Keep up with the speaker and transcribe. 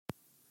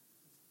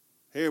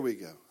Here we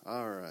go.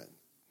 All right.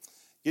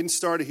 Getting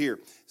started here.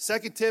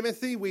 2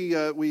 Timothy,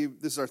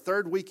 this is our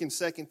third week in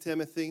 2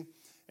 Timothy.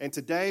 And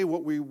today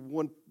what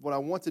I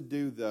want to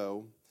do,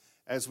 though,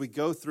 as we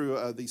go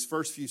through these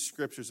first few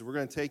scriptures, we're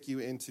going to take you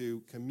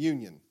into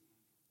communion.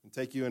 And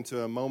take you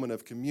into a moment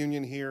of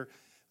communion here.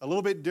 A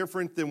little bit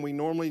different than we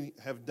normally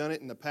have done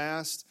it in the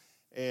past.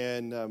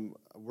 And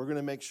we're going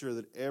to make sure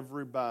that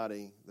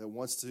everybody that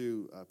wants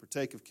to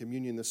partake of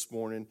communion this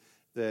morning,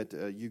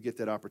 that you get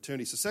that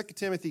opportunity. So 2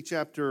 Timothy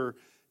chapter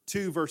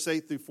 2, verse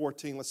 8 through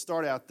 14, let's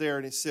start out there.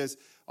 And it says,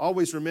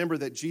 always remember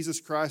that Jesus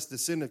Christ, the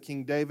descendant of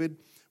King David,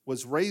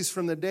 was raised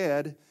from the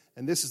dead,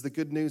 and this is the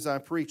good news I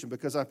preach. And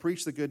because I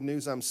preach the good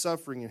news, I'm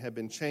suffering and have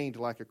been chained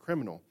like a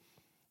criminal.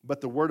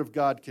 But the word of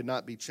God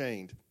cannot be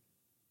chained.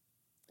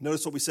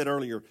 Notice what we said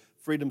earlier,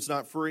 freedom's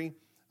not free.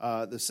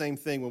 The same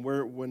thing,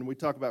 when we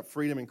talk about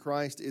freedom in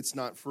Christ, it's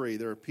not free.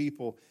 There are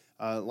people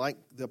like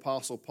the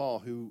Apostle Paul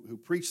who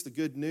preached the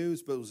good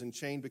news but was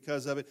enchained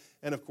because of it.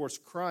 And of course,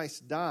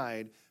 Christ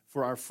died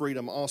for our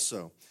freedom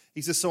also.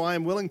 He says, so I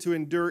am willing to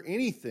endure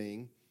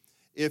anything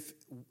if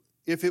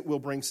it will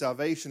bring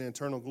salvation and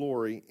eternal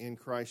glory in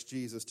Christ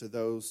Jesus to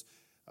those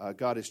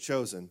God has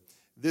chosen.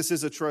 This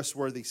is a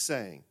trustworthy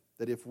saying,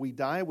 that if we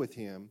die with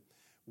him,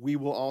 we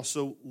will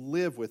also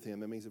live with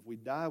him. That means if we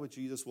die with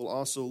Jesus, we'll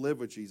also live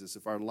with Jesus.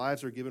 If our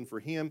lives are given for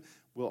him,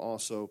 we'll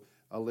also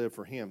live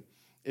for him.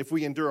 If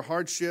we endure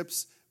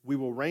hardships, we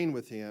will reign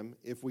with him.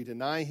 If we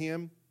deny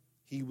him,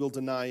 he will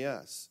deny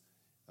us.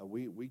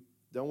 We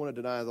don't want to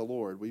deny the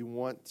Lord. We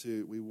want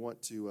to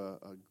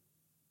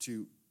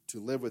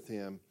live with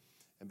him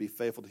and be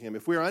faithful to him.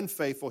 If we are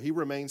unfaithful, he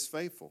remains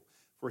faithful,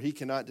 for he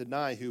cannot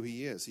deny who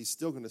he is. He's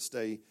still going to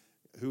stay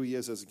who he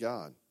is as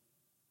God.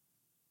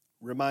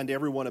 Remind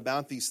everyone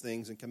about these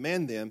things and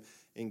command them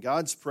in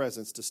God's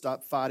presence to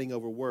stop fighting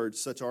over words.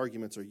 Such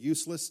arguments are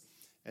useless,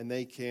 and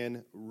they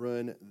can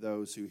ruin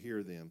those who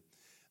hear them.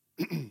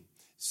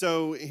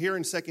 So here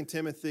in 2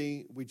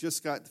 Timothy, we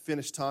just got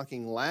finished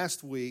talking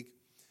last week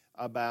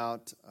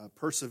about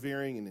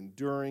persevering and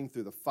enduring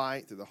through the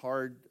fight, through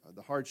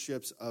the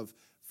hardships of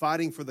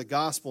fighting for the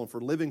gospel and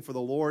for living for the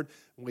Lord.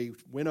 We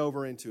went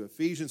over into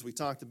Ephesians. We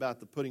talked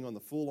about the putting on the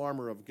full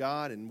armor of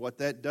God and what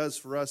that does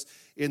for us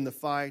in the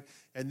fight.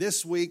 And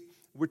this week,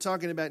 we're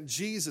talking about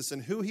Jesus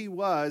and who he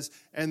was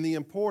and the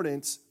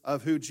importance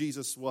of who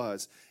Jesus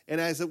was.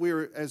 And as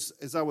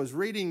I was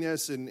reading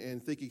this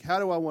and thinking, how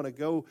do I want to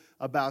go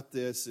about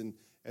this? And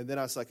then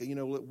I was like,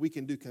 we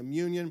can do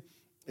communion.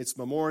 It's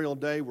Memorial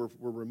Day. We're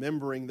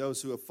remembering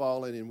those who have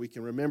fallen, and we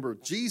can remember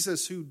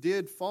Jesus who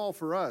did fall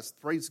for us.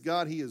 Praise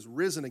God, he is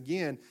risen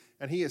again,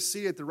 and he is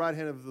seated at the right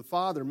hand of the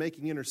Father,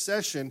 making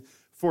intercession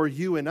for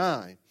you and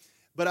I.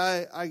 But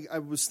I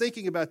was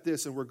thinking about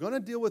this, and we're going to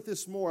deal with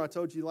this more. I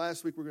told you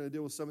last week we're going to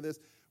deal with some of this.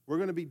 We're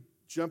going to be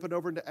jumping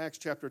over into Acts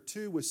chapter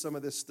 2 with some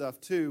of this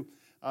stuff too,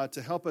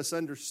 to help us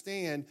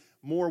understand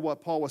more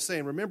what Paul was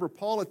saying. Remember,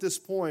 Paul at this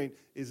point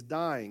is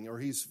dying, or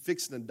he's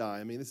fixing to die.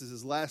 I mean, this is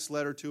his last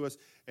letter to us,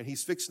 and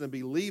he's fixing to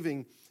be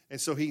leaving. And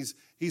so he's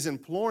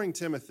imploring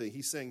Timothy.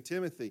 He's saying,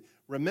 Timothy,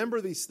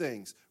 remember these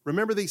things.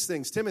 Remember these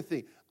things.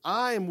 Timothy,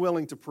 I am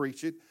willing to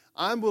preach it.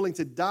 I'm willing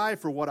to die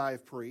for what I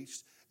have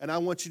preached, and I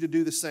want you to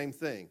do the same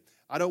thing.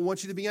 I don't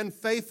want you to be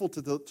unfaithful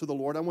to the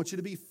Lord. I want you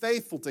to be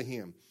faithful to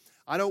him.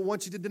 I don't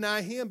want you to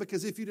deny him,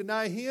 because if you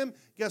deny him,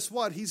 guess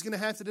what? He's going to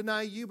have to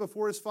deny you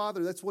before his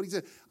Father. That's what he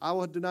said. I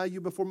will deny you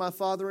before my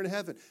Father in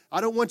heaven.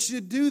 I don't want you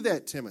to do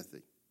that,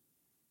 Timothy.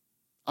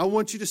 I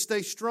want you to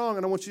stay strong,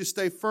 and I want you to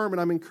stay firm,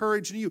 and I'm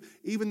encouraging you.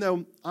 Even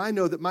though I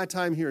know that my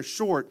time here is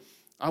short,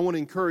 I want to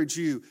encourage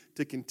you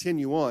to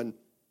continue on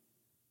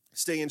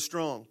staying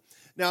strong.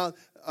 Now,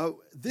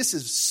 this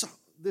is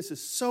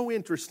so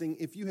interesting.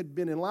 If you had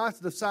been in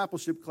last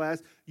discipleship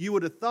class, you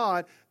would have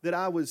thought that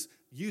I was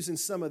using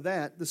some of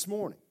that this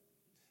morning.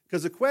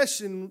 Because the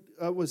question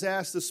was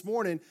asked this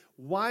morning,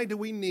 why do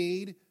we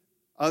need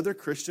other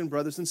Christian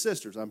brothers and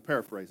sisters? I'm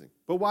paraphrasing.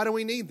 But why do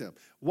we need them?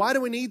 Why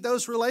do we need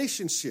those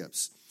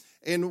relationships?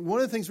 And one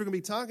of the things we're going to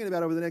be talking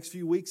about over the next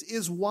few weeks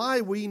is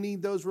why we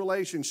need those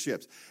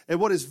relationships. And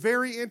what is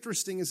very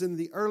interesting is in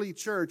the early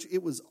church,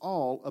 it was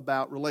all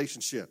about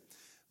relationship.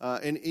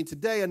 And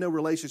today, I know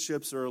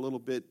relationships are a little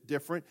bit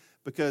different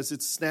because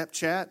it's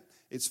Snapchat,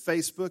 it's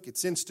Facebook,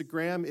 it's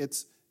Instagram,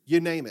 it's you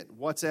name it,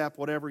 WhatsApp,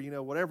 whatever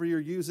you're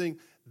using,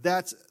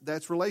 that's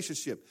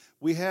relationship.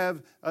 We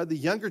have the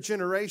younger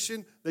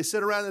generation. They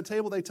sit around the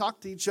table, they talk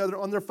to each other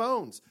on their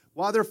phones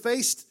while they're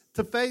face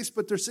to face,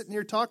 but they're sitting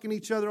here talking to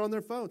each other on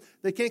their phone.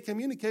 They can't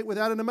communicate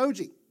without an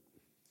emoji.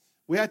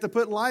 We have to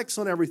put likes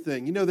on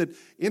everything. You know that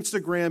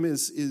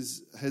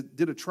Instagram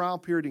did a trial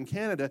period in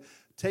Canada,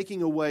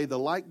 taking away the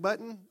like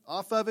button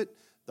off of it,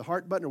 the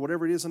heart button or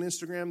whatever it is on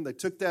Instagram. They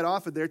took that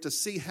off of there to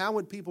see how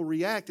would people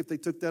react if they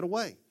took that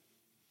away.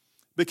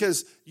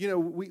 Because,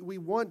 we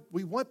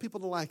want people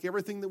to like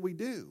everything that we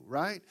do,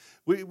 right?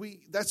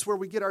 That's where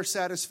we get our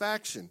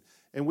satisfaction.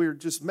 And we're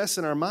just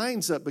messing our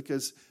minds up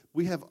because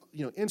we have,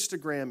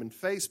 Instagram and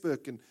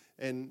Facebook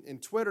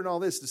and Twitter and all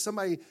this. Did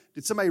somebody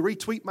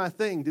retweet my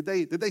thing? Did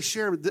they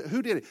share?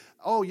 Who did it?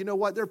 Oh, you know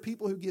what? There are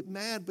people who get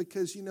mad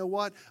because, you know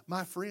what?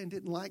 My friend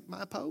didn't like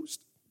my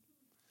post.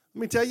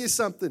 Let me tell you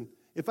something.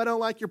 If I don't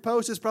like your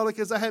post, it's probably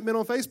because I haven't been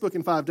on Facebook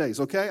in 5 days,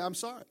 okay? I'm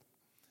sorry.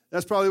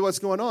 That's probably what's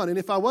going on. And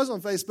if I was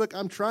on Facebook,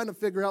 I'm trying to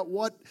figure out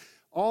what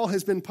all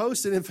has been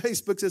posted in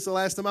Facebook since the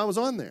last time I was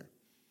on there.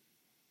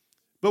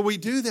 But we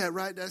do that,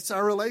 right? That's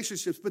our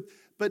relationships.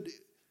 But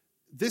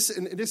this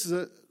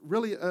is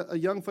really a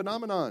young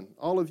phenomenon.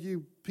 All of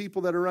you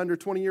people that are under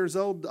 20 years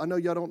old, I know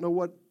y'all don't know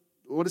what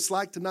it's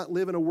like to not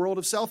live in a world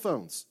of cell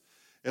phones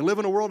and live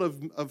in a world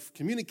of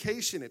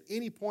communication at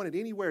any point, at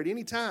anywhere, at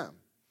any time.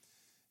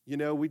 You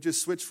know, we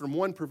just switched from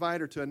one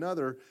provider to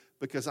another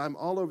because I'm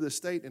all over the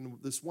state, and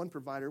this one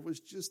provider was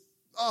just,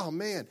 oh,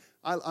 man,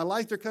 I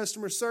like their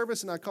customer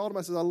service, and I called him.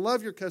 I said, I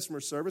love your customer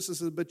service. I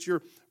said, but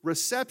your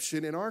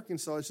reception in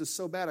Arkansas is just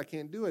so bad I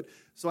can't do it.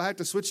 So I have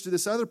to switch to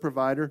this other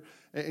provider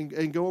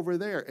and go over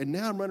there. And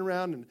now I'm running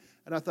around,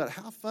 and I thought,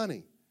 how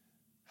funny.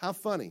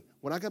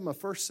 When I got my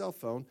first cell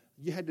phone,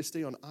 you had to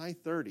stay on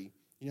I-30.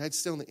 You had to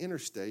stay on the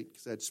interstate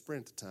because I had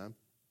Sprint at the time,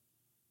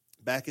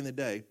 back in the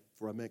day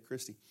before I met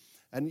Christy.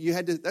 And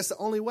that's the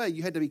only way.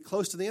 You had to be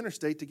close to the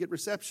interstate to get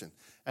reception.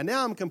 And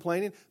now I'm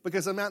complaining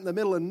because I'm out in the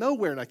middle of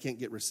nowhere and I can't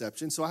get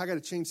reception. So I got to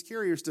change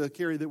carriers to a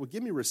carrier that will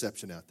give me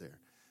reception out there.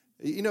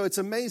 You know, it's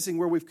amazing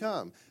where we've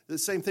come. The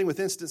same thing with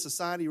instant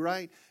society,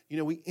 right? You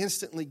know, we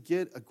instantly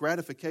get a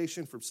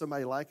gratification from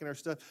somebody liking our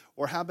stuff.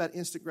 Or how about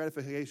instant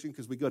gratification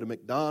because we go to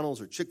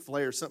McDonald's or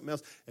Chick-fil-A or something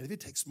else. And if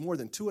it takes more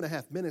than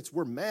 2.5 minutes,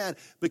 we're mad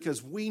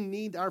because we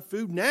need our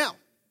food now.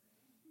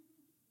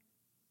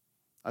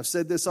 I've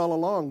said this all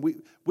along.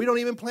 We don't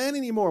even plan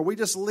anymore. We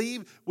just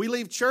leave. We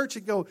leave church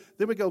and go.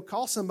 Then we go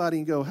call somebody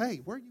and go,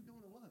 hey, where are you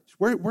going to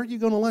lunch? Where are you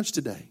going to lunch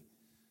today?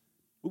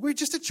 Well, we're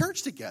just at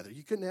church together.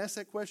 You couldn't ask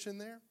that question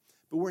there?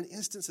 But we're an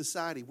instant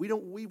society.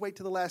 We wait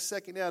till the last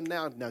second.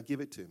 Now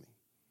give it to me.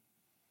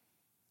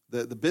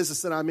 The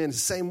business that I'm in is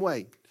the same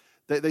way.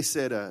 They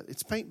said,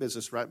 it's paint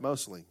business, right,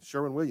 mostly.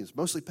 Sherwin-Williams,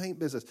 mostly paint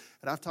business.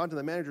 And I've talked to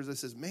the managers. I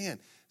says, man,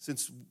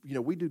 since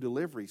we do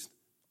deliveries,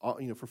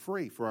 for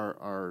free for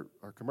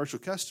our commercial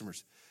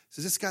customers.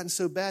 Says it's gotten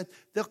so bad,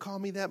 they'll call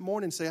me that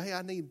morning and say, hey,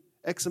 I need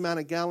X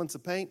amount of gallons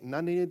of paint, and I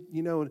need,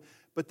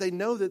 but they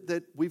know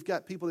that we've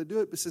got people that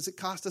do it, but says it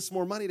costs us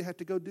more money to have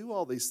to go do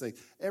all these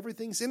things.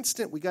 Everything's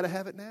instant. We got to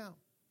have it now.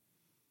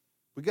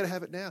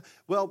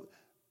 Well,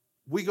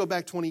 we go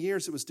back 20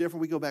 years, it was different.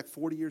 We go back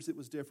 40 years, it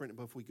was different.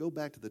 But if we go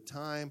back to the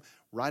time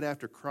right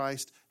after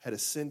Christ had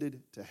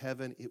ascended to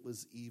heaven, it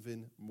was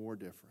even more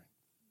different.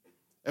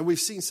 And we've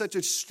seen such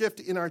a shift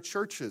in our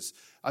churches.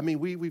 I mean,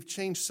 we've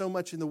changed so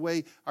much in the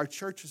way our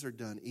churches are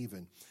done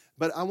even.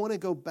 But I want to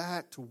go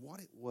back to what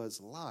it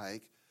was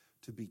like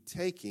to be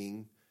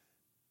taking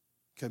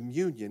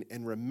communion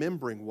and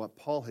remembering what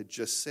Paul had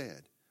just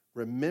said.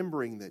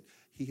 Remembering that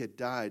he had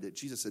died, that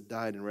Jesus had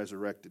died and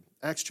resurrected.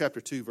 Acts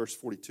chapter 2, verse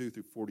 42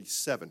 through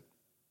 47.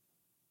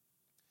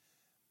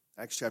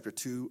 Acts chapter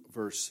 2,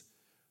 verse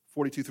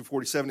 42 through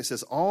 47, it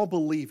says, all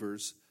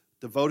believers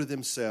devoted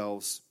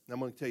themselves. Now I'm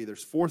going to tell you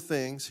there's 4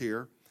 things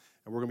here,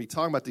 and we're going to be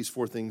talking about these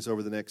 4 things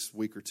over the next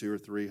week or 2 or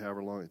 3,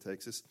 however long it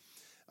takes us,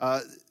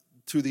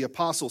 to the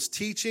apostles'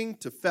 teaching,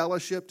 to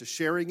fellowship, to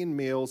sharing in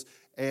meals,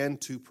 and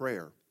to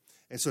prayer.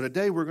 And so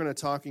today we're going to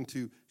talking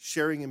to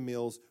sharing in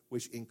meals,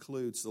 which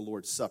includes the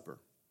Lord's Supper.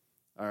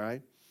 All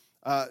right?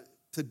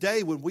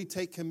 Today when we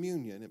take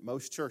communion at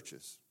most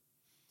churches,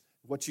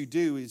 what you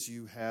do is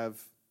you have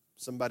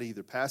somebody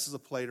either passes a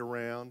plate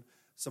around.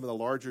 Some of the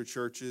larger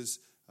churches,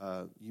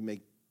 you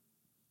may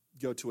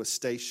go to a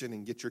station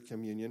and get your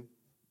communion.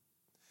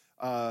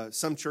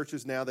 Some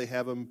churches now, they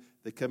have them,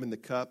 they come in the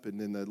cup and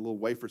then the little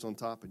wafers on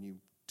top, and you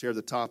tear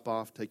the top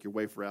off, take your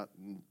wafer out,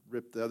 and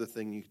rip the other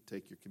thing, you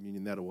take your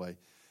communion that away.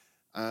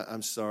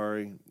 I'm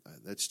sorry,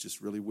 that's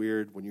just really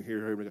weird when you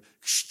hear everybody go,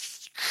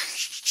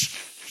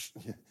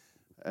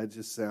 that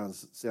just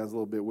sounds a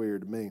little bit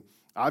weird to me.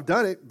 I've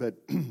done it, but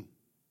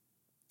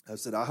I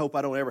said, I hope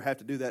I don't ever have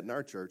to do that in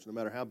our church, no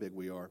matter how big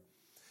we are.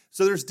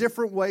 So there's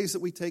different ways that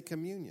we take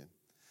communion.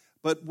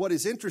 But what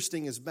is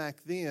interesting is back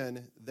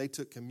then, they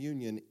took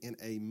communion in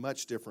a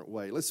much different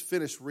way. Let's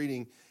finish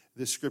reading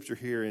this scripture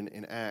here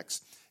in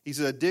Acts. He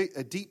said,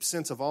 a deep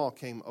sense of awe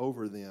came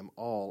over them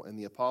all, and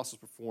the apostles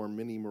performed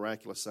many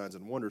miraculous signs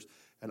and wonders.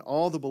 And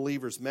all the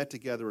believers met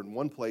together in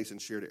one place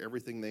and shared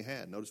everything they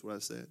had. Notice what I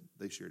said.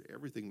 They shared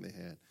everything they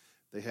had.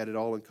 They had it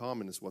all in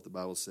common, is what the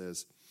Bible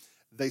says.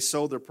 They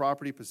sold their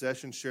property,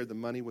 possessions, shared the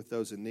money with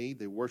those in need.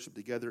 They worshiped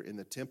together in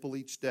the temple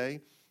each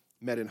day,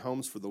 met in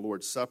homes for the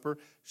Lord's Supper,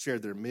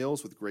 shared their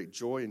meals with great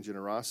joy and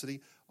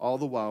generosity, all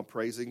the while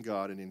praising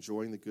God and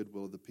enjoying the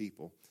goodwill of the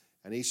people.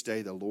 And each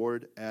day the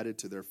Lord added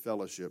to their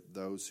fellowship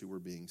those who were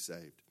being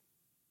saved.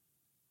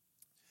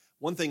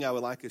 One thing I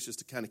would like us just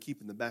to kind of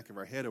keep in the back of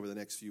our head over the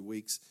next few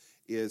weeks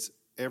is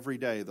every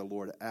day the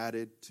Lord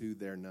added to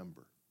their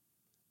number.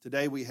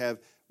 Today we have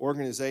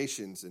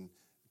organizations and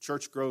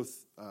church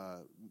growth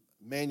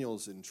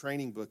manuals and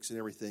training books and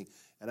everything.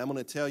 And I'm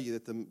going to tell you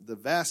that the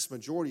vast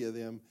majority of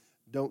them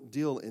don't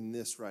deal in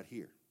this right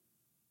here.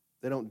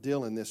 They don't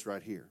deal in this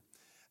right here.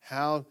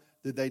 How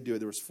did they do it?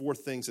 There was 4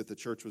 things that the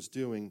church was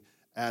doing,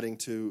 adding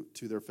to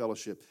their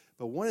fellowship.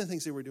 But one of the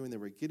things they were doing, they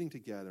were getting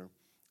together,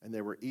 and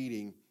they were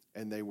eating,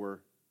 and they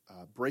were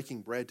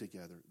breaking bread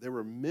together. They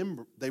were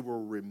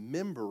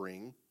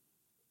remembering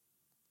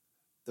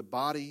the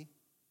body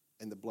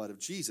and the blood of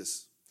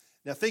Jesus.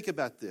 Now think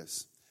about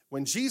this.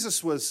 When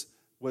Jesus was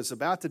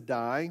about to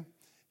die,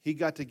 he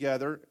got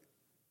together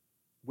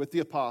with the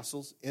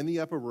apostles in the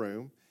upper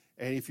room.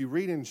 And if you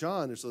read in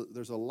John,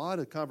 there's a lot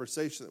of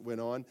conversation that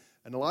went on.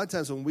 And a lot of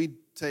times when we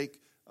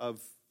take of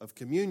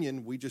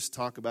communion, we just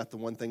talk about the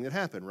one thing that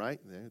happened, right?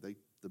 They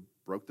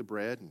broke the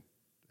bread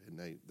and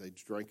they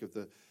drank of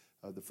the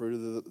fruit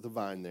of the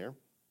vine there.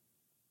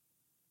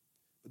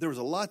 But there was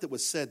a lot that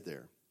was said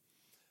there.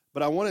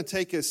 But I want to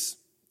take us,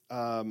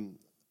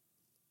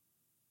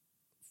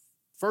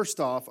 first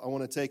off, I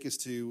want to take us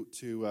to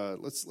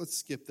let's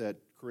skip that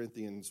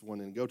Corinthians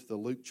 1 and go to the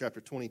Luke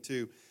chapter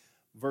 22,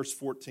 verse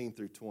 14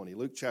 through 20.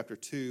 Luke chapter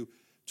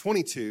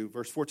 22,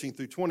 verse 14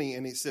 through 20,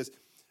 and it says,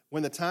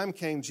 when the time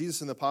came,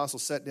 Jesus and the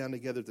apostles sat down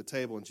together at the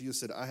table, and Jesus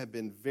said, I have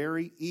been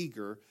very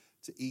eager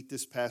to eat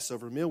this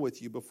Passover meal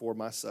with you before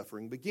my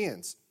suffering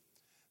begins.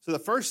 So the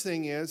first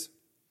thing is,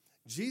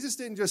 Jesus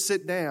didn't just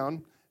sit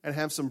down and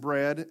have some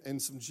bread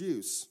and some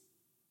juice.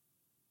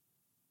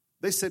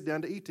 They sat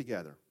down to eat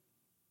together.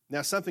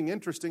 Now, something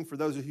interesting for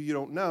those of you who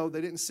don't know, they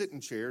didn't sit in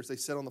chairs, they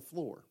sat on the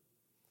floor.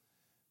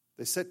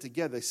 They sat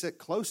together, they sat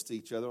close to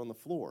each other on the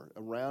floor,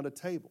 around a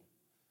table.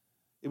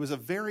 It was a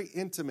very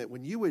intimate,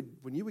 when you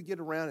would get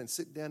around and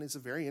sit down, it's a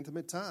very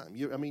intimate time.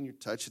 You're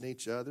touching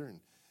each other, and,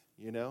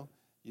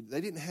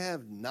 they didn't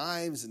have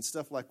knives and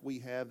stuff like we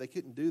have. They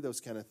couldn't do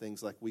those kind of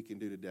things like we can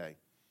do today.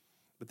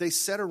 But they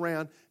sat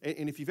around,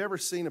 and if you've ever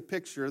seen a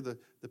picture, the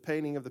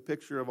painting of the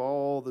picture of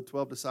all the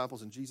 12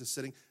 disciples and Jesus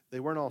sitting, they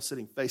weren't all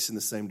sitting facing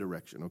the same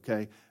direction,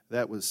 okay?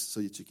 That was so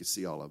that you could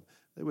see all of them.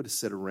 They would have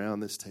sat around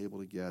this table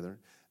together.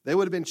 They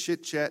would have been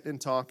chit-chatting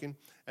and talking,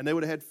 and they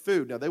would have had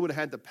food. Now, they would have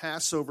had the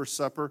Passover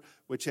supper,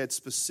 which had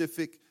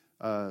specific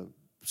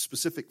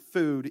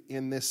food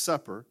in this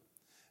supper.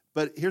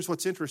 But here's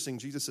what's interesting.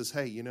 Jesus says,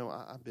 hey,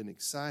 I've been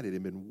excited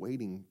and been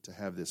waiting to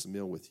have this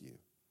meal with you.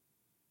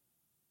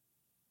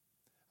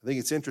 I think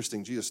it's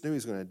interesting. Jesus knew he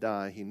was going to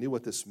die. He knew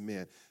what this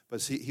meant.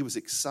 But he was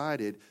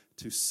excited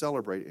to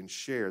celebrate and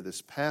share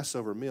this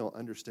Passover meal,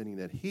 understanding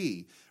that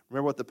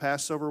remember what the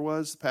Passover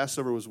was? The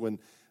Passover was when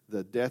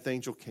the death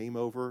angel came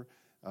over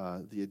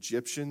the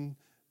Egyptian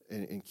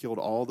and killed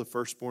all the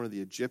firstborn of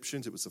the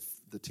Egyptians. It was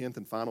the 10th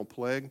and final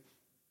plague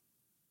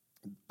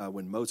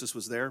when Moses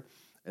was there.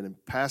 And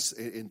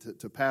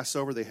to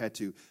Passover, they had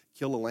to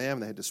kill a lamb.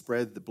 They had to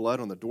spread the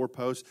blood on the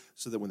doorpost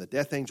so that when the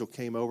death angel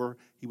came over,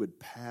 he would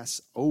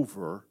pass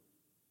over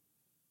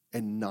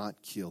and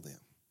not kill them,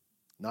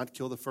 not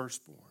kill the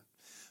firstborn.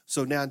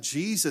 So now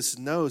Jesus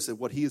knows that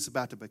what he is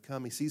about to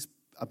become, he's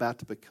about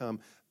to become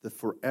the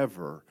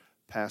forever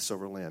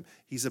Passover lamb.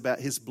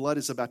 His blood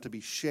is about to be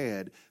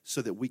shed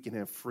so that we can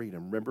have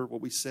freedom. Remember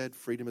what we said?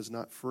 Freedom is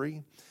not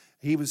free.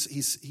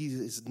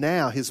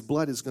 Now his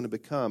blood is going to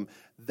become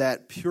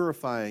that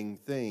purifying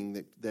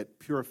thing that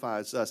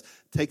purifies us,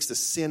 takes the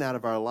sin out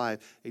of our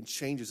life and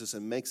changes us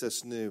and makes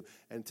us new,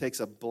 and takes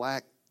a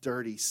black,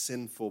 dirty,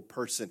 sinful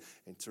person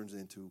and turns it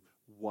into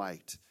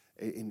white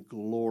in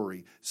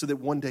glory, so that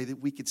one day that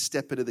we could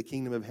step into the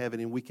kingdom of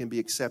heaven and we can be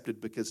accepted,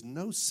 because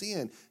no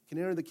sin can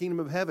enter the kingdom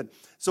of heaven.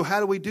 So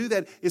how do we do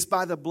that? It's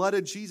by the blood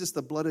of Jesus.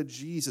 The blood of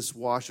Jesus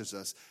washes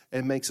us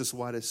and makes us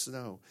white as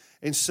snow.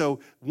 And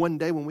so one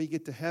day when we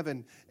get to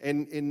heaven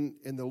and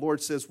the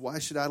Lord says, why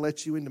should I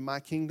let you into my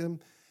kingdom?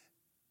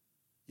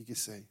 You can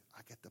say, I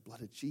got the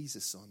blood of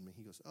Jesus on me.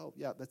 He goes, oh,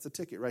 yeah, that's the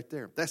ticket right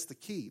there. That's the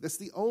key. That's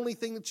the only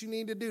thing that you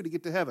need to do to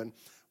get to heaven,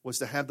 was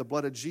to have the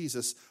blood of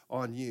Jesus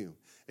on you.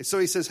 And so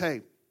he says,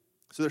 hey,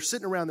 so they're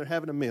sitting around, they're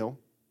having a meal.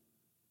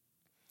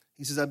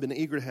 He says, I've been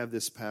eager to have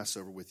this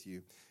Passover with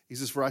you. He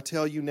says, for I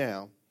tell you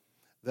now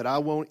that I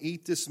won't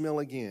eat this meal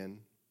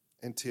again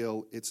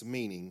until its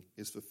meaning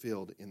is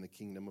fulfilled in the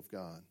kingdom of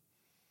God.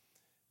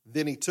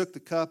 Then he took the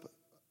cup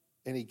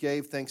and he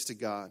gave thanks to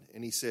God,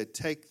 and he said,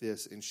 take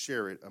this and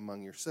share it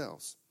among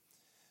yourselves.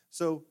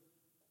 So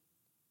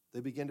they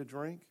began to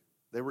drink.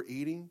 They were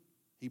eating.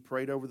 He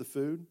prayed over the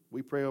food.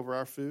 We pray over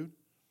our food.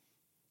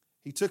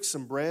 He took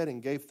some bread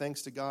and gave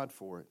thanks to God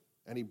for it.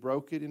 And he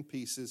broke it in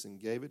pieces and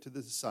gave it to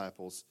the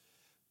disciples,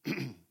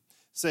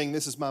 saying,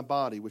 this is my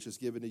body, which is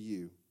given to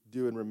you.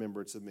 Do in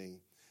remembrance of me.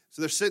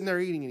 So they're sitting there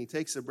eating, and he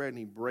takes the bread and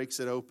he breaks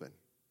it open.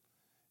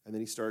 And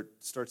then he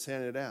starts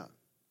handing it out.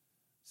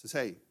 He says,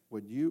 hey,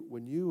 when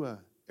you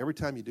every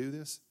time you do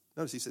this,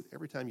 notice he said,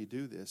 every time you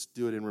do this,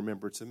 do it in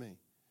remembrance of me.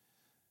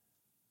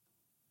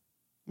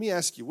 Let me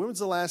ask you, when was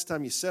the last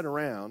time you sat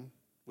around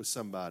with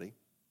somebody,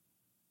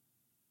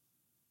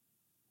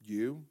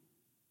 you,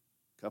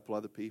 a couple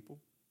other people,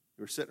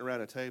 you were sitting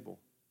around a table,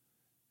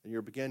 and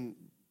you're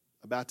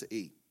about to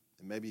eat,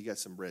 and maybe you got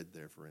some bread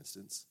there, for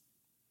instance,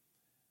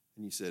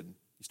 and you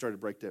started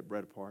to break that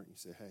bread apart, and you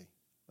said, hey,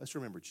 let's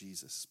remember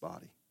Jesus'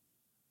 body.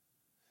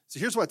 So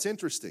here's what's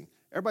interesting.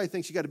 Everybody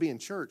thinks you got to be in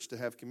church to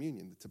have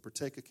communion, to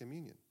partake of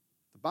communion.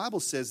 The Bible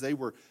says they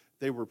were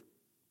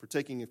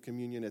partaking of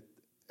communion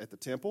at the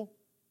temple,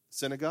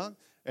 synagogue,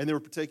 and they were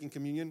partaking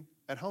communion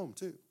at home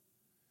too.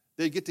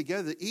 They'd get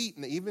together to eat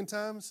in the evening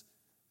times.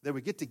 They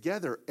would get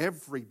together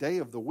every day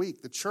of the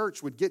week. The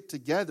church would get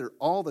together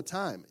all the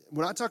time.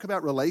 When I talk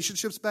about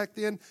relationships back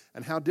then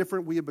and how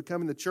different we have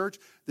become in the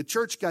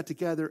church got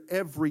together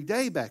every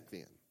day back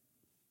then.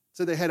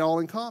 So they had all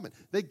in common.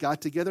 They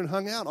got together and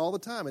hung out all the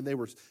time, and they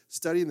were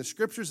studying the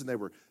scriptures, and they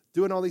were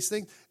doing all these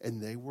things,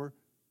 and they were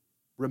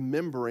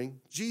remembering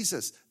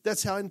Jesus.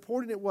 That's how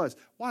important it was.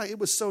 Why? It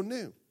was so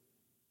new.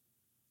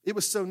 It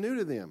was so new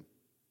to them.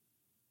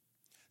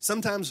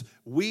 Sometimes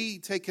we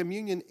take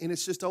communion and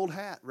it's just old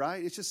hat,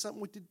 right? It's just something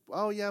we did.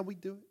 Oh, yeah, we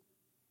do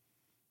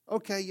it.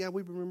 Okay, yeah,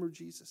 we remember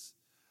Jesus.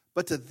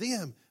 But to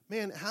them,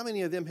 man, how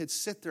many of them had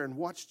sat there and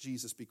watched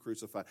Jesus be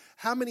crucified?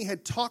 How many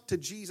had talked to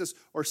Jesus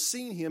or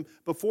seen him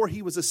before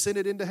he was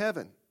ascended into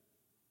heaven?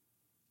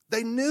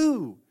 They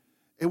knew.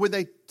 And when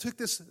they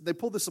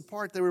pulled this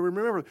apart, they would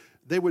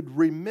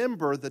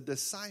remember the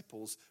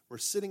disciples were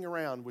sitting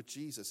around with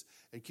Jesus.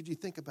 And could you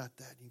think about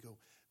that? And you go,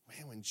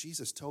 man, when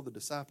Jesus told the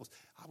disciples,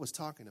 I was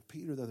talking to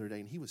Peter the other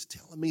day, and he was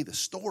telling me the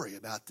story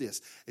about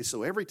this. And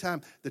so every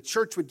time the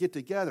church would get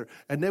together,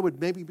 and they would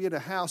maybe be at a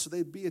house, or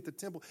they'd be at the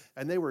temple,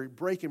 and they were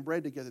breaking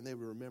bread together, and they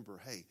would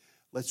remember, hey,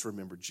 let's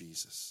remember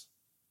Jesus.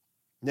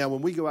 Now,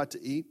 when we go out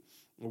to eat,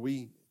 when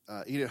we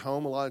eat at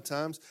home a lot of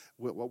times,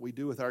 what we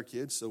do with our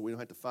kids, so we don't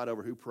have to fight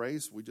over who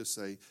prays, we just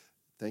say,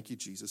 thank you,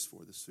 Jesus,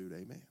 for this food,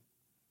 amen.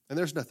 And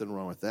there's nothing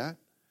wrong with that.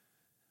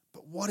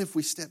 But what if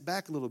we step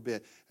back a little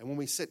bit, and when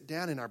we sit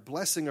down in our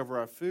blessing over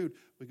our food,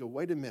 we go,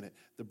 wait a minute,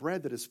 the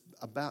bread that is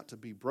about to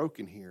be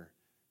broken here,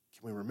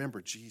 can we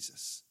remember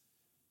Jesus?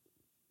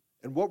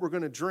 And what we're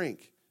going to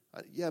drink,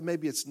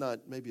 maybe it's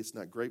not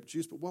grape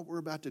juice, but what we're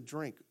about to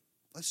drink,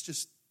 let's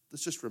just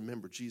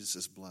remember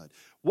Jesus' blood.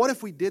 What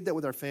if we did that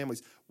with our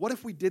families? What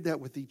if we did that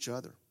with each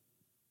other?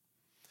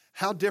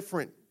 How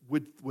different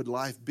would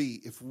life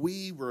be if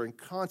we were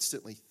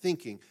constantly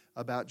thinking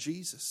about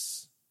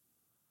Jesus?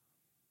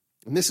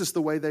 And this is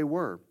the way they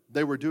were.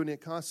 They were doing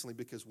it constantly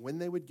because when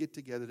they would get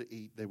together to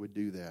eat, they would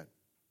do that.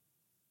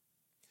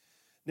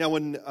 Now,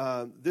 when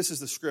this is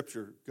the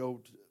scripture,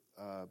 go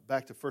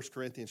back to 1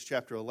 Corinthians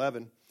chapter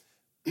 11,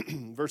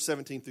 verse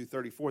 17 through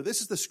 34.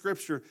 This is the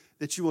scripture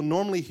that you will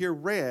normally hear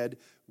read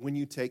when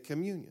you take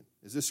communion.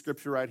 Is this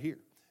scripture right here?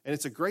 And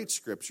it's a great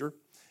scripture.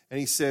 And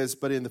he says,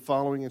 but in the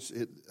following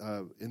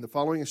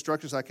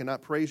instructions I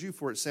cannot praise you,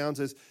 for it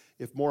sounds as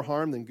if more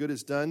harm than good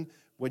is done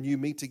when you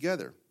meet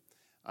together.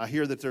 I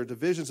hear that there are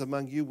divisions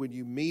among you when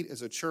you meet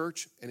as a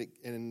church,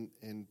 and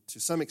to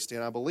some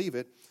extent I believe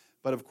it,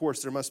 but of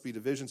course there must be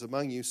divisions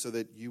among you so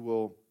that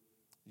you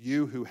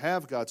who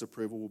have God's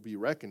approval will be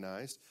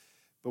recognized.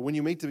 But when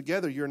you meet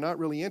together, you're not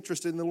really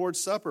interested in the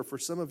Lord's Supper, for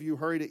some of you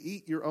hurry to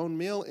eat your own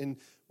meal and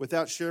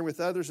without sharing with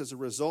others. As a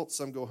result,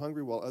 some go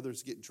hungry while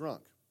others get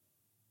drunk.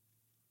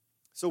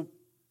 So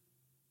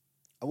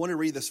I want to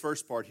read this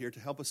first part here to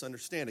help us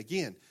understand.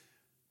 Again,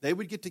 they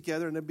would get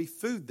together and there'd be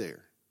food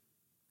there.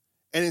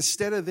 And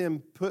instead of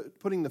them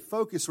putting the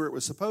focus where it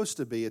was supposed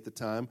to be at the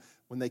time,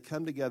 when they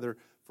come together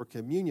for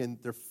communion,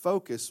 their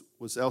focus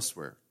was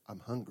elsewhere. I'm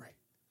hungry.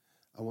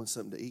 I want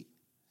something to eat.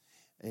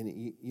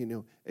 And,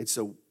 and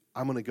so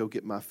I'm going to go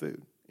get my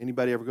food.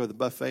 Anybody ever go to the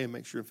buffet and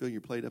make sure and fill your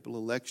plate up a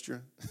little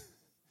extra?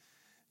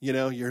 You're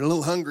a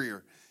little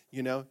hungrier,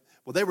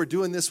 Well, they were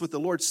doing this with the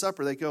Lord's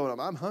Supper. They go,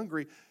 I'm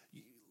hungry.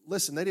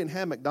 Listen, they didn't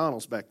have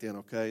McDonald's back then,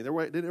 okay? There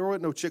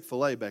wasn't no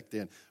Chick-fil-A back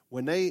then.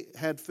 When they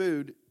had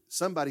food,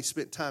 somebody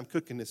spent time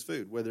cooking this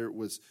food, whether it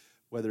was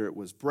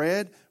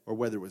bread or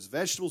whether it was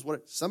vegetables.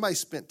 Somebody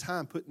spent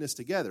time putting this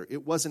together.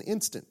 It wasn't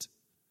instant.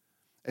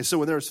 And so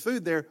when there was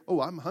food there,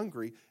 I'm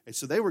hungry. And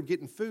so they were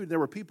getting food. There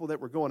were people that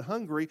were going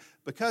hungry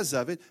because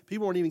of it.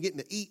 People weren't even getting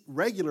to eat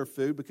regular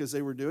food because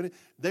they were doing it.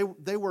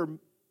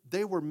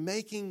 They were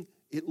making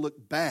it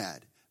look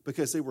bad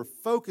because they were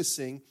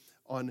focusing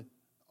on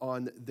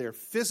their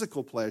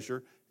physical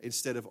pleasure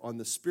instead of on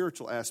the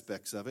spiritual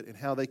aspects of it and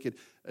how they could,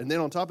 and then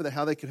on top of that,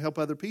 how they could help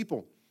other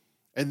people.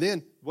 And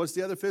then, what's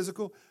the other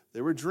physical?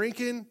 They were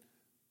drinking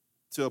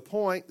to a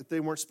point that they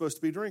weren't supposed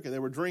to be drinking. They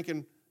were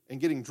drinking and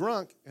getting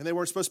drunk, and they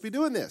weren't supposed to be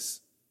doing this.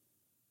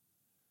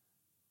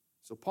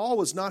 So Paul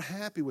was not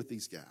happy with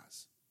these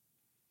guys.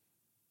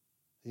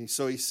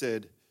 So he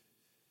said,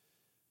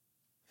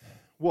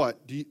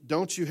 what,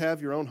 don't you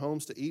have your own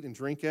homes to eat and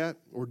drink at?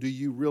 Or do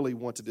you really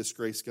want to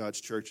disgrace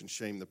God's church and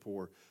shame the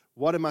poor?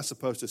 What am I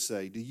supposed to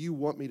say? Do you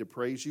want me to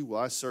praise you?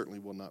 Well, I certainly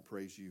will not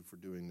praise you for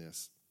doing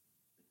this.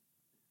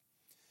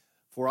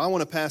 For I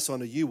want to pass on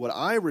to you what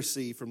I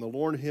received from the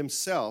Lord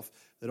himself,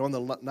 that on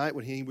the night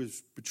when he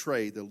was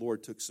betrayed, the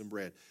Lord took some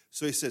bread.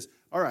 So he says,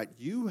 all right,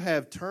 you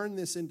have turned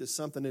this into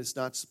something it's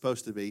not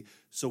supposed to be.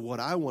 So what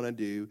I want to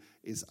do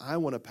is I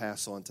want to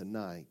pass on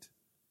tonight.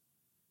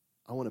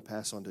 I want to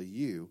pass on to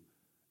you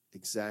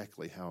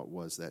exactly how it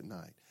was that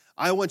night.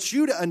 I want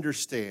you to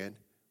understand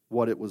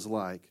what it was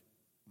like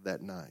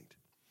that night.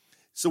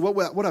 So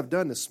what I've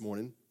done this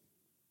morning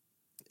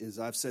is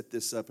I've set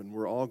this up, and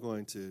we're all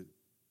going to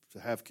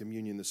have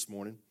communion this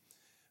morning.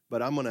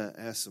 But I'm going to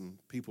ask some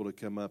people to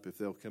come up, if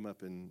they'll come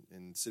up and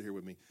sit here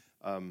with me.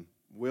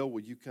 Will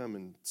you come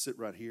and sit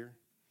right here?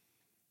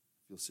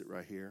 You'll sit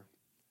right here.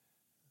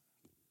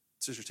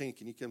 Sister Tina,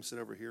 can you come sit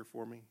over here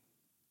for me?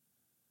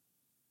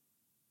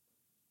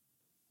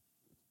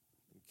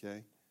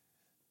 Okay.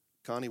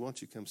 Connie, why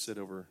don't you come sit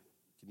over?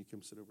 Can you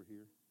come sit over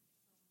here?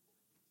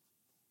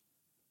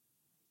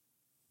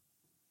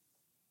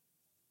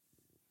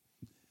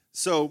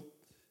 So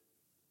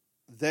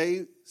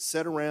they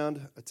sat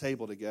around a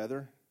table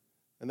together,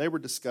 and they were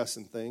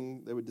discussing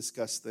things. They would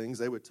discuss things.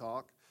 They would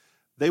talk.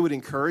 They would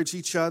encourage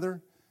each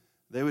other.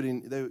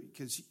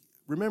 Because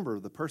remember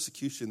the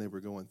persecution they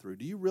were going through.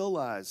 Do you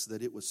realize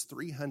that it was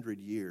 300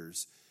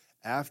 years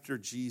after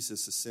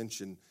Jesus'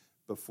 ascension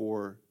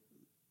before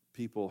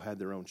people had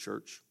their own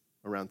church?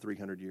 Around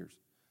 300 years.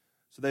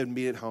 So they'd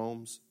meet at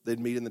homes. They'd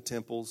meet in the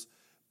temples.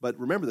 But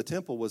remember, the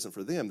temple wasn't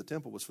for them. The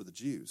temple was for the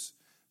Jews.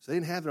 So they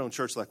didn't have their own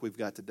church like we've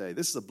got today.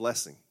 This is a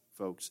blessing,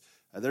 folks.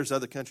 There's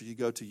other countries you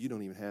go to, you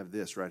don't even have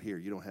this right here.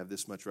 You don't have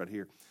this much right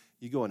here.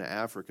 You go into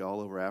Africa,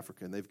 all over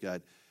Africa, and they've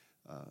got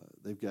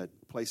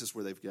places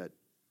where they've got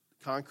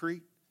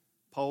concrete,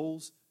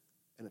 poles,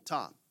 and a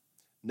top.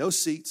 No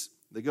seats.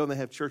 They go and they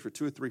have church for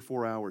 2 or 3,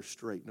 4 hours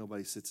straight.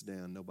 Nobody sits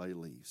down. Nobody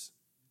leaves.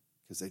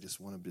 Because they just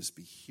want to just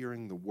be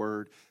hearing the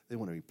word. They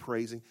want to be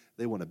praising.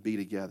 They want to be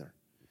together.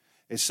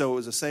 And so it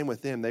was the same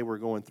with them. They were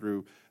going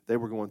through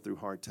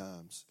hard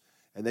times.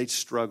 And they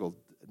struggled.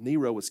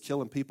 Nero was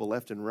killing people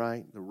left and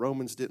right. The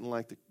Romans didn't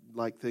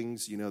like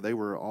things. You know, they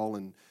were all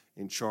in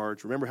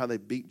charge. Remember how they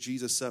beat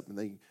Jesus up and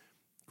they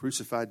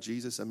crucified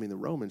Jesus? I mean, the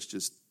Romans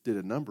just did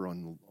a number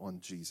on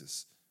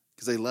Jesus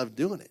because they loved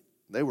doing it.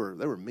 They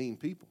were mean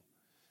people.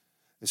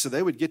 And so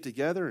they would get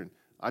together, and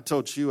I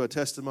told you a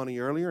testimony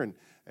earlier,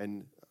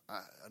 and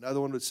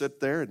another one would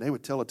sit there, and they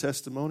would tell a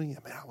testimony.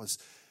 I mean,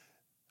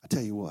 I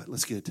tell you what,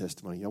 let's get a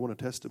testimony. Y'all want a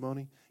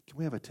testimony? Can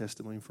we have a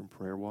testimony from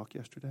Prayer Walk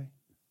yesterday?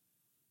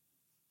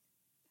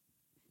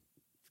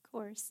 Of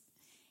course.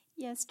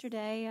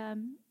 Yesterday,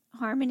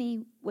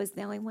 Harmony was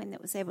the only one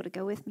that was able to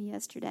go with me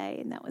yesterday,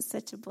 and that was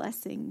such a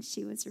blessing.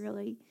 She was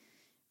really,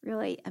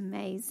 really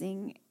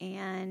amazing,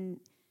 and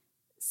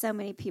so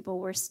many people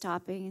were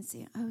stopping and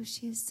saying, "Oh,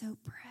 she is so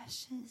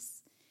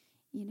precious,"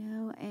 you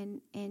know,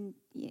 and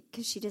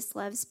because she just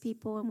loves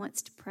people and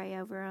wants to pray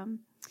over them.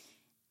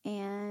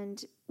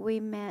 And we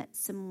met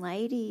some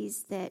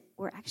ladies that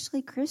were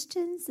actually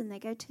Christians, and they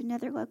go to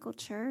another local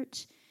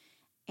church,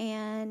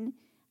 and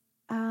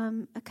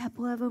a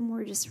couple of them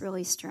were just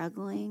really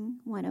struggling.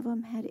 One of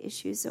them had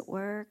issues at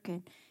work,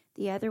 and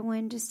the other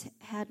one just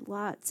had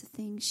lots of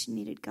things she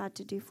needed God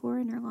to do for her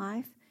in her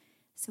life.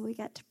 So we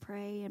got to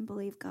pray and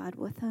believe God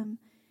with them,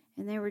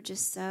 and they were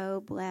just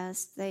so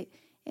blessed.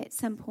 At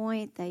some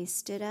point, they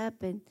stood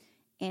up, and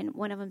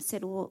one of them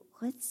said, "Well,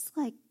 let's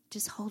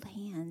just hold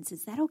hands.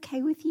 Is that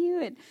okay with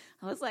you?" And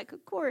I was like,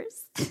 "Of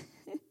course."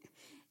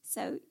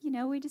 So,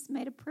 we just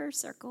made a prayer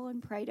circle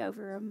and prayed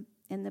over them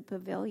in the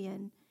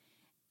pavilion.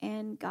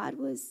 And God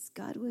was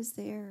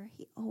there.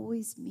 He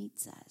always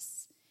meets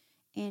us.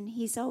 And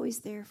he's always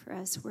there for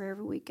us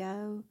wherever we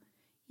go.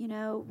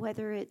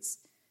 Whether it's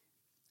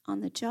on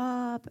the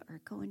job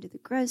or going to the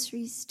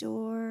grocery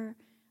store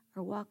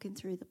or walking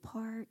through the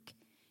park.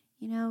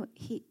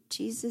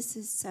 Jesus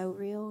is so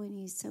real and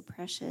he's so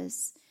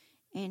precious.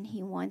 And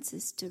he wants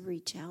us to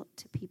reach out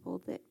to people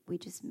that we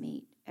just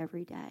meet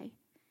every day.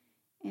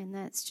 And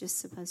that's just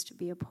supposed to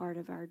be a part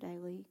of our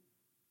daily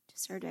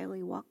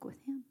walk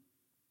with him.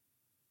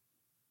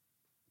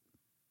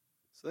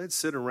 So they'd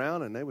sit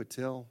around and they would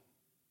tell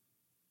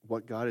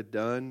what God had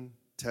done,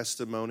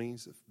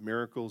 testimonies of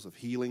miracles, of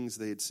healings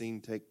they had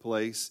seen take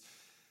place,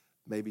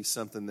 maybe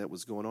something that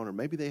was going on, or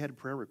maybe they had a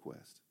prayer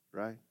request,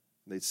 right?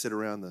 They'd sit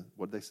around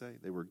what did they say?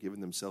 They were giving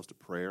themselves to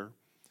prayer,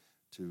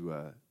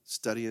 to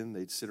studying.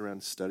 They'd sit around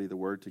and study the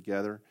Word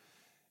together,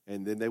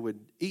 and then they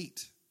would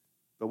eat.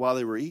 But while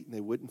they were eating, they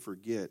wouldn't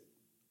forget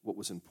what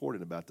was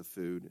important about the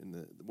food,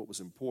 and what was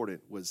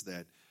important was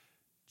that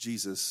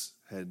Jesus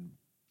had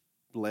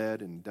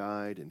bled and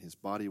died, and his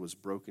body was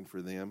broken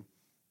for them.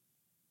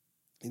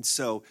 And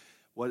so,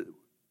 can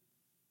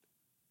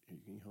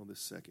you hold this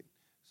a second?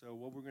 So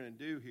what we're going to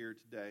do here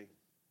today,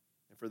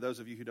 and for those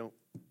of you who don't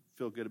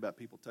feel good about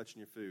people touching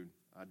your food,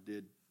 I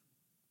did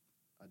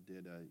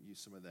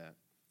use some of that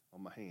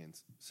on my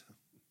hands. So,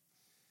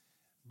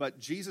 but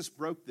Jesus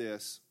broke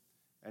this,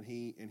 and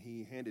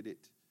he handed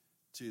it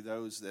to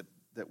those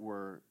that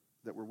were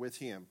with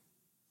him.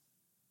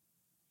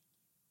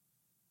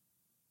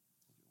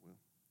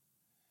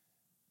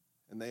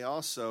 And they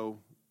also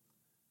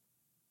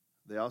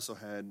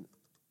had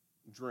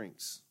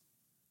drinks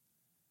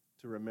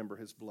to remember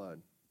his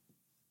blood.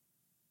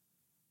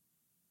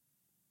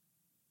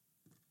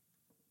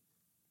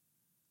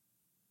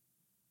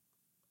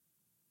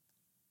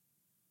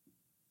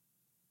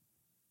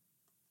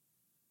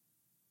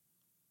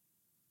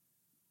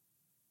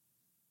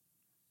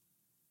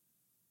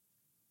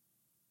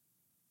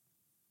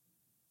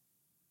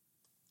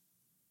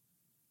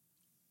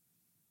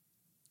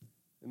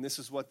 And this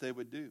is what they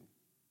would do.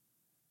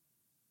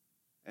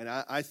 And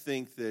I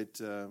think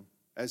that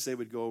as they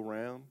would go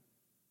around,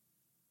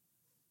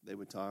 they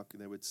would talk and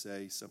they would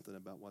say something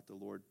about what the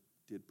Lord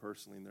did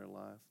personally in their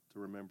life to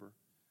remember.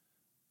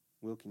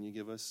 Will, can you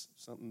give us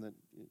something that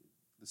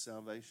the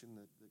salvation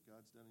that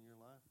God's done in your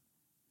life?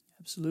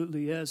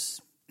 Absolutely,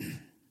 yes.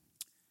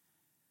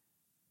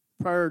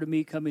 Prior to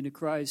me coming to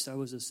Christ, I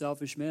was a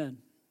selfish man,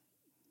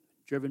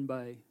 driven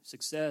by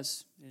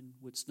success, and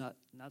would not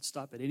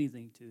stop at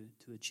anything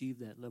to achieve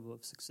that level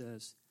of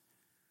success.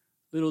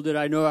 Little did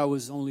I know I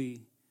was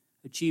only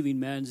achieving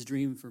man's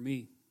dream for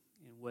me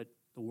and what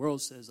the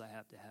world says I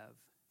have to have.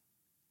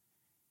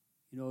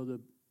 You know,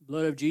 the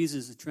blood of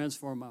Jesus that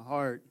transformed my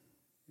heart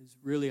is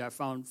really, I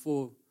found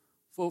full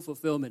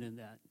fulfillment in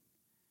that,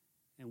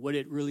 and what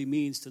it really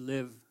means to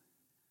live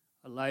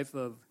a life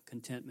of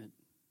contentment.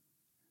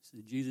 So,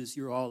 Jesus,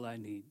 you're all I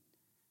need.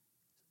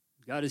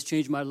 God has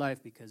changed my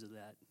life because of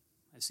that.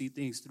 I see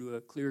things through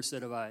a clear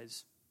set of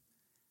eyes.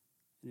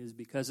 And it is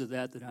because of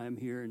that that I am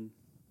here and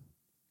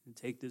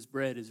take this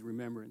bread as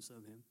remembrance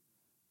of him.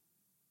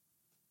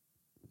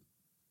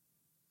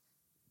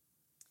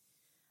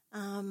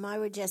 I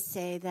would just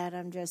say that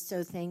I'm just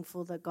so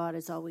thankful that God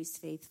is always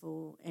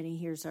faithful, and he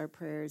hears our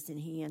prayers and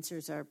he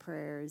answers our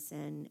prayers.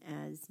 And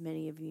as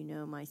many of you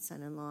know, my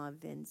son-in-law,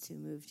 Vince, who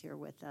moved here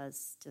with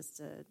us just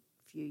a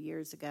few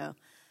years ago,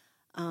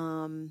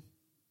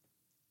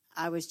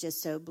 I was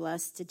just so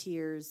blessed to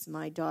tears.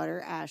 My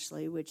daughter,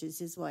 Ashley, which is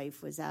his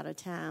wife, was out of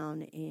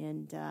town,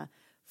 and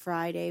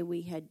Friday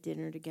we had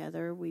dinner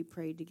together. We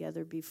prayed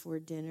together before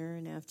dinner,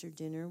 and after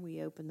dinner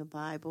we opened the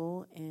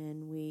Bible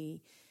and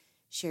we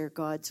shared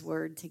God's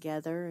word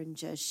together and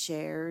just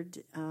shared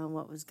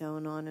what was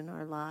going on in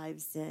our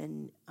lives.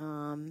 And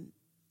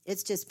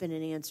it's just been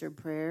an answered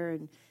prayer,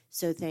 and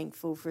so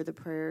thankful for the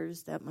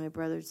prayers that my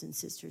brothers and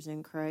sisters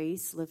in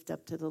Christ lift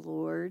up to the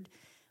Lord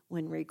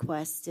when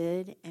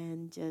requested,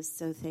 and just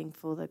so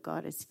thankful that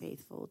God is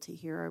faithful to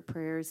hear our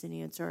prayers and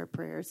answer our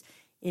prayers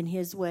in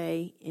his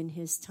way, in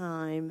his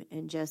time,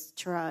 and just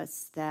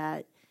trust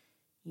that,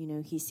 you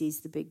know, he sees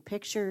the big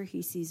picture,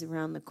 he sees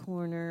around the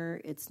corner.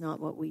 It's not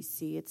what we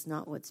see, it's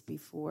not what's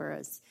before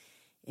us.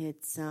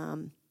 It's,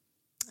 I'm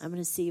going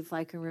to see if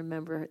I can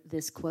remember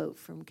this quote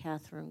from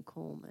Catherine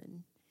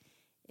Coleman.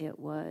 It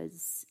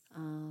was,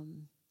 let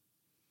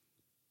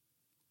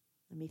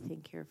me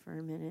think here for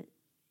a minute.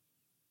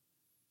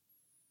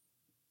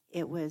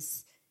 It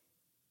was,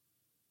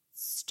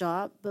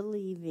 stop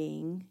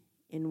believing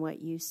in what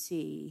you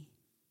see,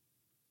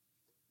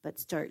 but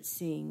start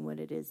seeing what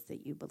it is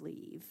that you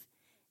believe.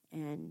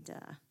 And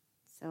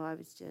so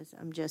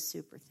I'm just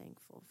super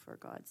thankful for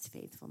God's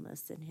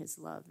faithfulness and his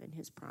love and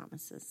his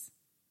promises.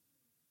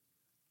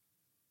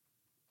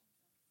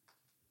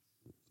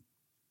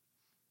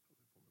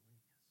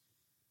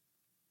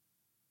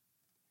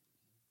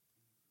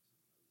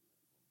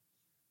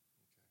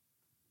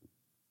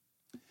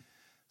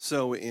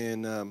 So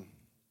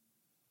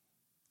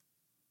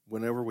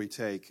whenever we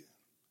take,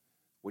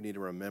 we need to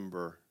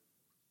remember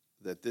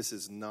that this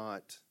is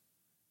not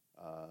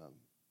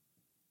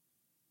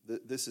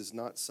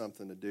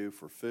something to do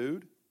for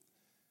food.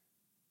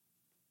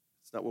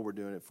 It's not what we're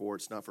doing it for.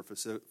 It's not for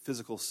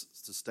physical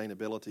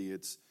sustainability.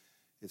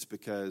 It's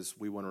because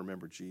we want to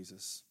remember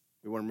Jesus.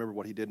 We want to remember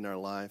what he did in our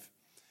life.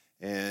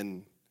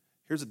 And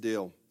here's the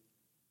deal.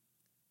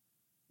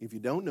 If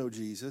you don't know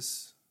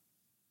Jesus,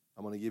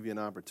 I'm going to give you an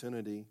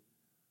opportunity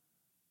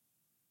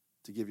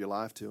to give your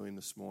life to him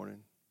this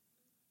morning.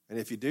 And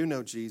if you do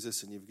know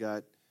Jesus and you've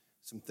got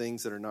some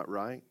things that are not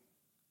right,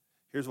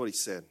 here's what he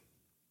said.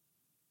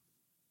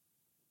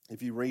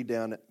 If you read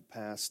down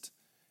past,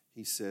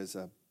 he says,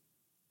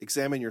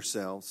 examine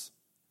yourselves.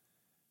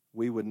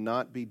 We would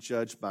not be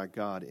judged by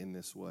God in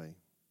this way.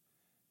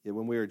 Yet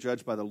when we are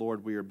judged by the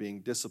Lord, we are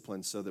being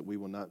disciplined so that we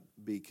will not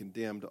be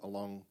condemned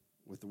along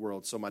with the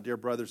world. So my dear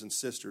brothers and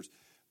sisters,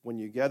 when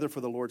you gather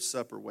for the Lord's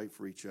Supper, wait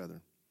for each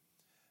other.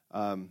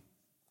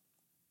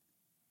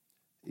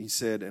 He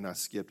said, and I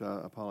skipped,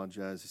 I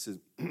apologize. He says,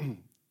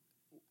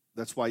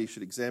 that's why you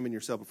should examine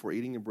yourself before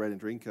eating the bread and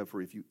drinking cup.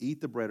 For if you eat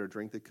the bread or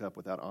drink the cup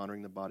without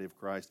honoring the body of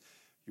Christ,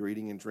 you're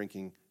eating and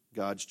drinking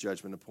God's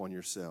judgment upon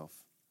yourself.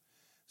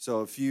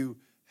 So if you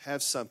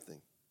have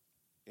something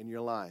in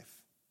your life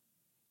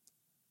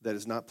that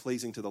is not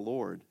pleasing to the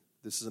Lord,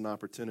 this is an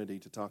opportunity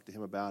to talk to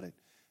him about it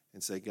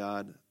and say,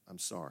 God, I'm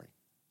sorry.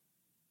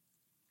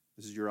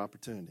 This is your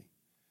opportunity.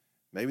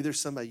 Maybe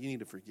there's somebody you need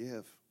to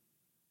forgive.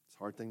 It's a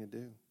hard thing to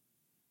do.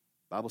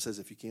 The Bible says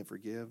if you can't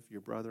forgive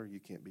your brother,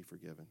 you can't be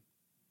forgiven.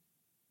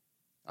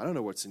 I don't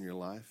know what's in your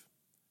life.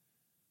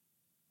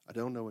 I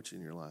don't know what's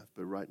in your life,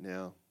 but right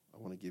now I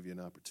want to give you an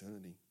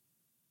opportunity.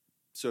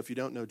 So if you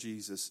don't know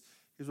Jesus,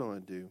 here's what I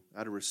want to do.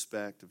 Out of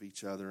respect of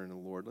each other and the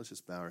Lord, let's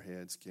just bow our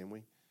heads, can we?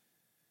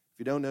 If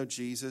you don't know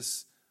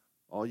Jesus,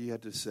 all you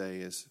have to say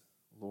is,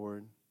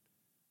 Lord,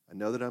 I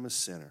know that I'm a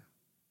sinner,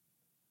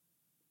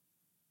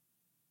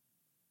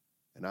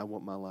 and I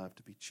want my life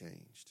to be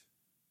changed.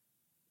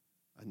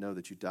 I know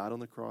that you died on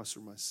the cross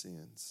for my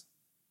sins,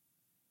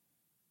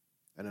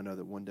 and I know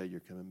that one day you're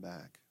coming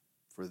back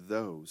for for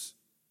those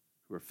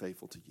who are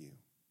faithful to you.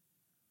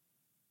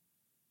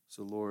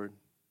 So, Lord,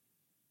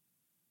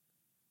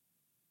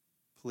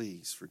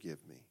 please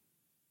forgive me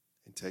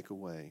and take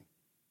away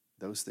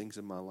those things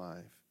in my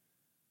life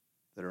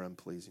that are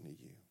unpleasing to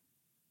you.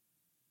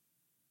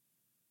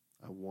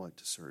 I want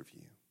to serve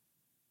you.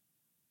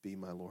 Be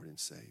my Lord and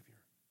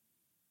Savior.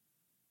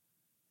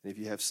 And if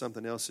you have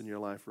something else in your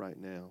life right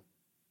now,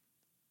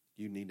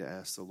 you need to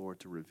ask the Lord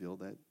to reveal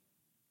that.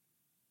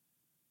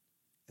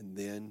 And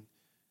then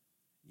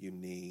you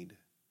need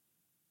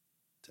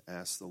to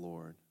ask the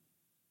Lord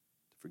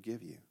to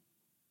forgive you.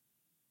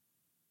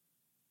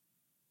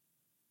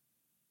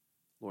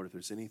 Lord, if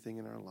there's anything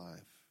in our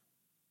life,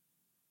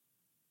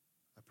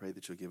 I pray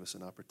that you'll give us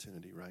an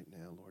opportunity right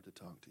now, Lord, to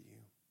talk to you.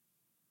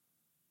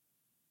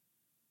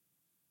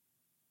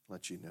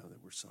 Let you know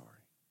that we're sorry.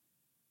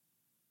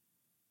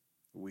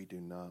 We do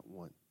not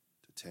want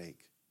to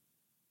take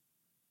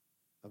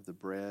of the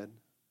bread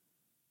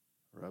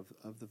or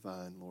of the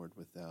vine, Lord,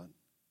 without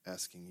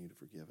asking you to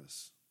forgive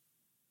us.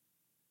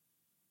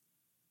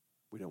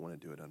 We don't want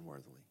to do it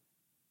unworthily.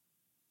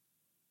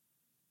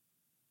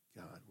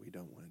 God, we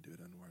don't want to do it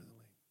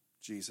unworthily.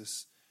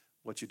 Jesus,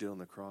 what you did on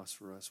the cross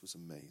for us was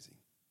amazing.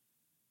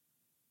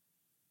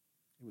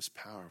 It was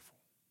powerful.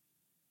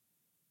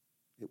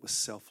 It was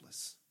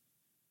selfless.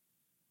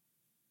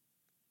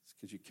 It's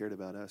because you cared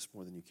about us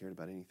more than you cared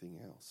about anything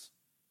else.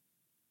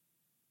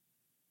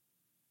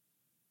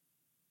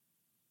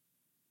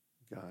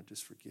 God,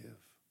 just forgive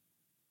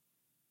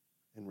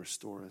and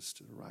restore us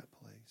to the right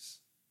place.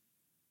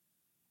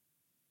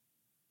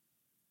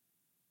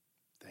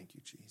 Thank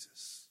you,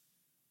 Jesus.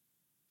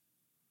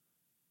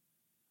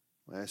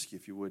 I ask you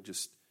if you would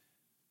if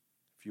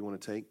you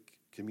want to take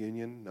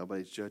communion,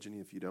 nobody's judging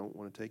you. If you don't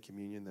want to take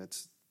communion,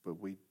 but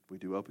we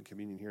do open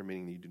communion here,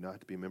 meaning you do not have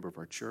to be a member of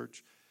our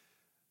church.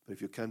 But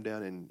if you'll come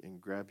down and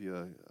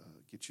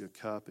get you a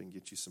cup and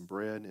get you some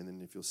bread, and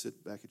then if you'll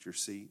sit back at your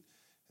seat,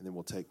 and then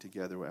we'll take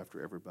together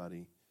after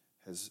everybody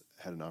has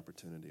had an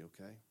opportunity,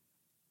 okay?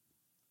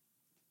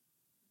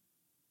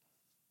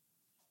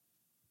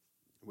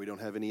 We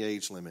don't have any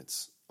age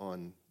limits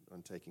on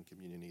taking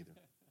communion either.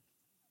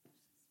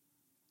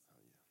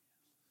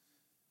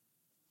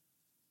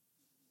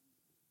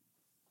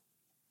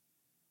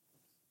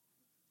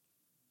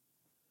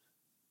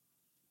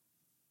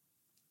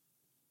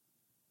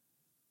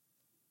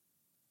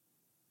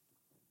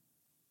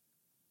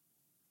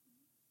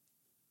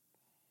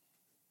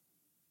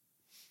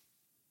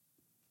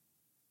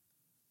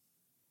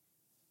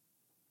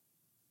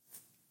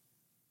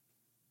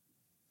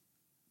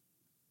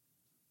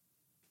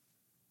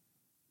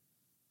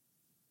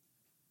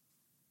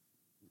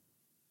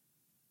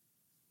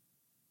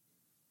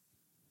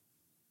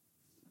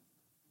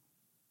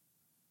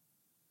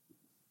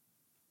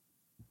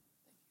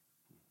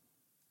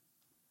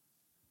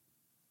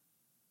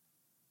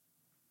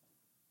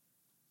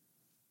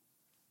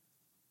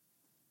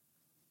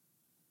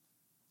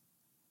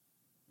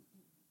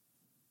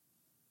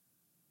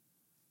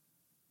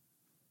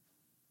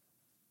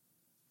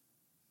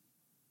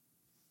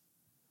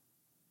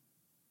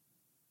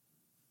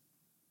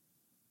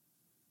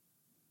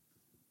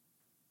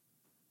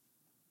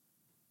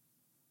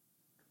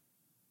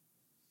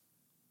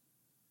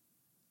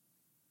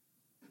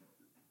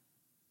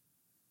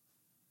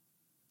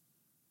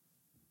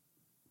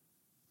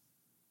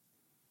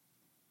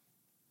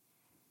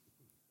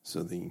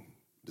 So the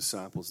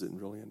disciples didn't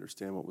really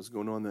understand what was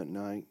going on that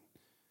night,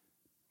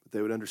 but they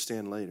would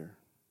understand later,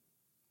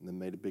 and then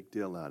made a big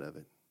deal out of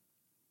it.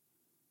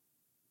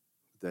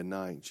 That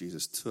night,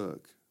 Jesus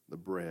took the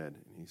bread,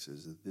 and he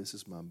says, "This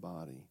is my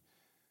body,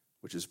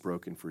 which is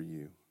broken for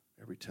you.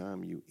 Every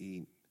time you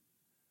eat,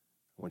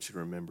 I want you to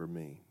remember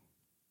me."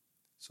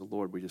 So,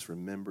 Lord, we just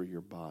remember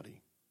your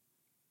body.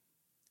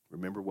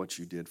 Remember what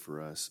you did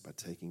for us by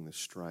taking the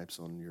stripes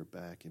on your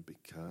back, and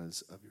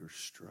because of your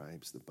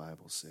stripes, the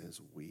Bible says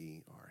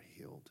we are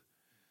healed.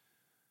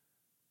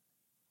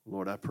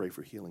 Lord, I pray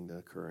for healing to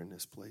occur in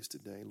this place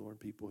today. Lord,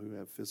 people who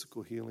have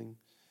physical healing,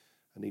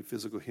 I need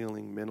physical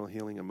healing, mental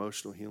healing,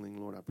 emotional healing.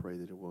 Lord, I pray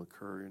that it will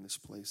occur in this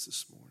place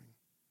this morning.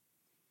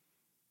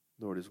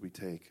 Lord, as we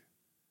take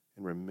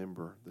and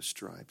remember the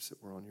stripes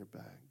that were on your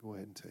back, go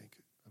ahead and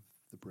take of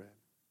the bread.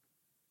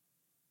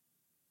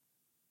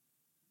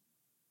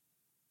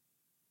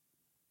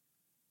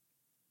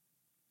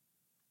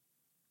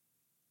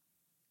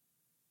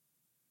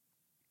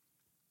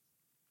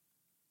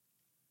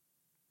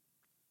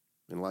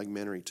 And like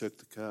manner, he took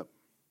the cup.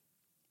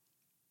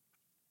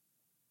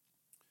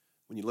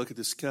 When you look at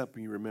this cup,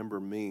 you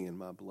remember me and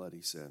my blood,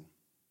 he said.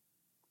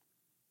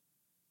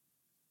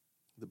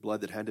 The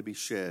blood that had to be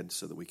shed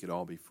so that we could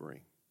all be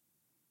free.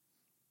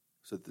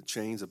 So that the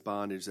chains of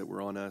bondage that were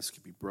on us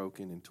could be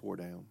broken and tore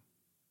down.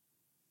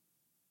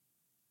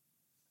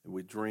 And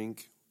we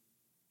drink,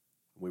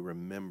 we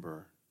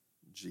remember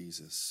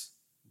Jesus'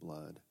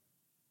 blood.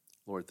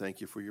 Lord,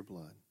 thank you for your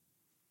blood.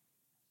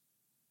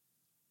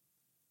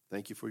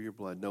 Thank you for your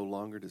blood. No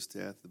longer does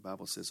death, the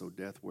Bible says, "O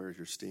death, where is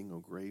your sting? O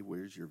grave,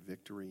 where is your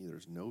victory?"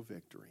 There's no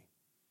victory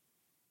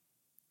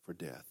for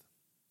death.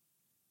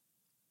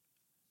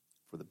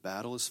 For the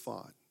battle is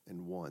fought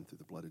and won through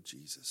the blood of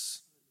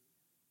Jesus.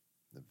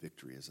 The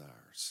victory is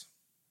ours.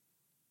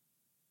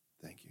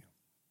 Thank you.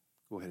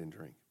 Go ahead and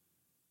drink.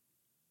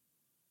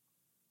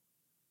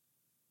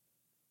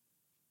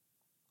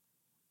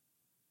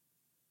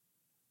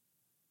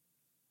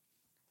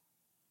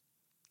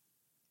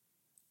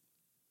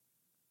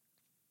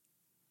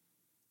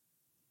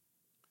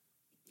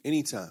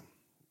 Anytime,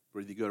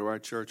 whether you go to our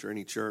church or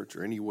any church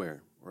or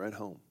anywhere or at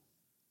home,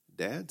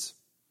 dads,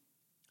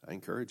 I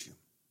encourage you.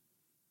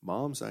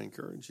 Moms, I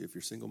encourage you. If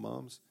you're single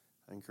moms,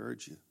 I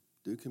encourage you.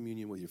 Do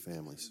communion with your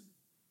families.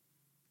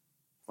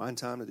 Find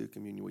time to do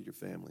communion with your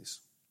families.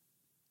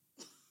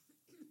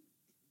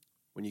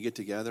 When you get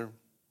together,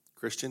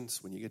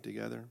 Christians, when you get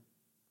together,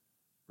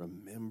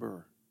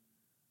 remember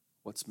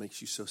what makes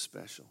you so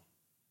special.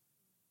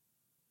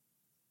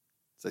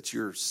 It's that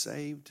you're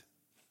saved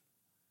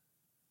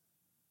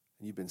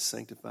and you've been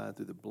sanctified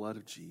through the blood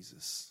of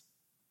Jesus.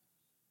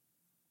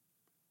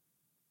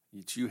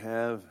 That you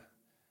have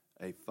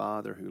a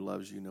Father who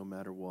loves you no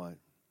matter what.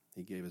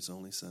 He gave his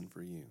only Son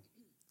for you.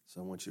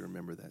 So I want you to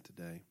remember that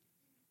today.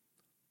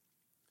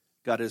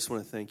 God, I just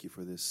want to thank you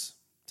for this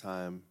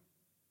time.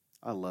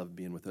 I love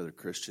being with other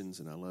Christians,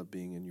 and I love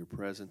being in your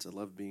presence. I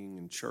love being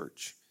in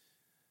church.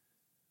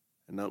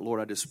 And Lord,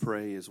 I just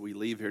pray as we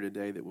leave here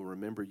today that we'll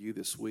remember you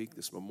this week,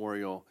 this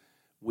Memorial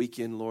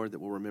Weekend, Lord, that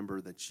we'll remember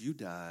that you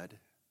died,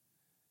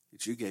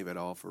 that you gave it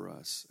all for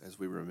us, as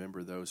we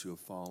remember those who have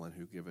fallen,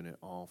 who've given it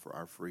all for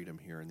our freedom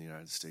here in the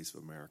United States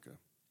of America.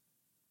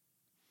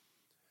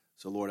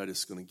 So, Lord, I'm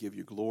just going to give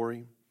you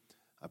glory.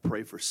 I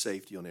pray for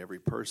safety on every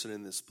person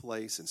in this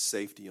place and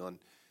safety on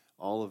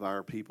all of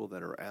our people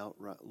that are out,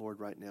 Lord,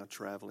 right now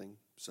traveling.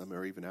 Some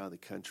are even out of the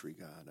country,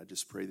 God. I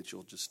just pray that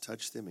you'll just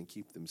touch them and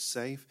keep them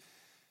safe.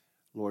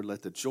 Lord,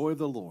 let the joy of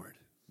the Lord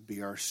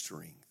be our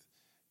strength.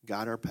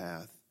 Guide our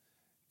path.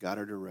 Guide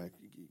our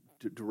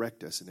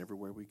direct us in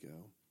everywhere we go.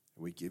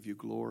 And we give you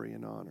glory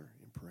and honor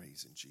and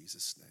praise in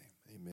Jesus' name.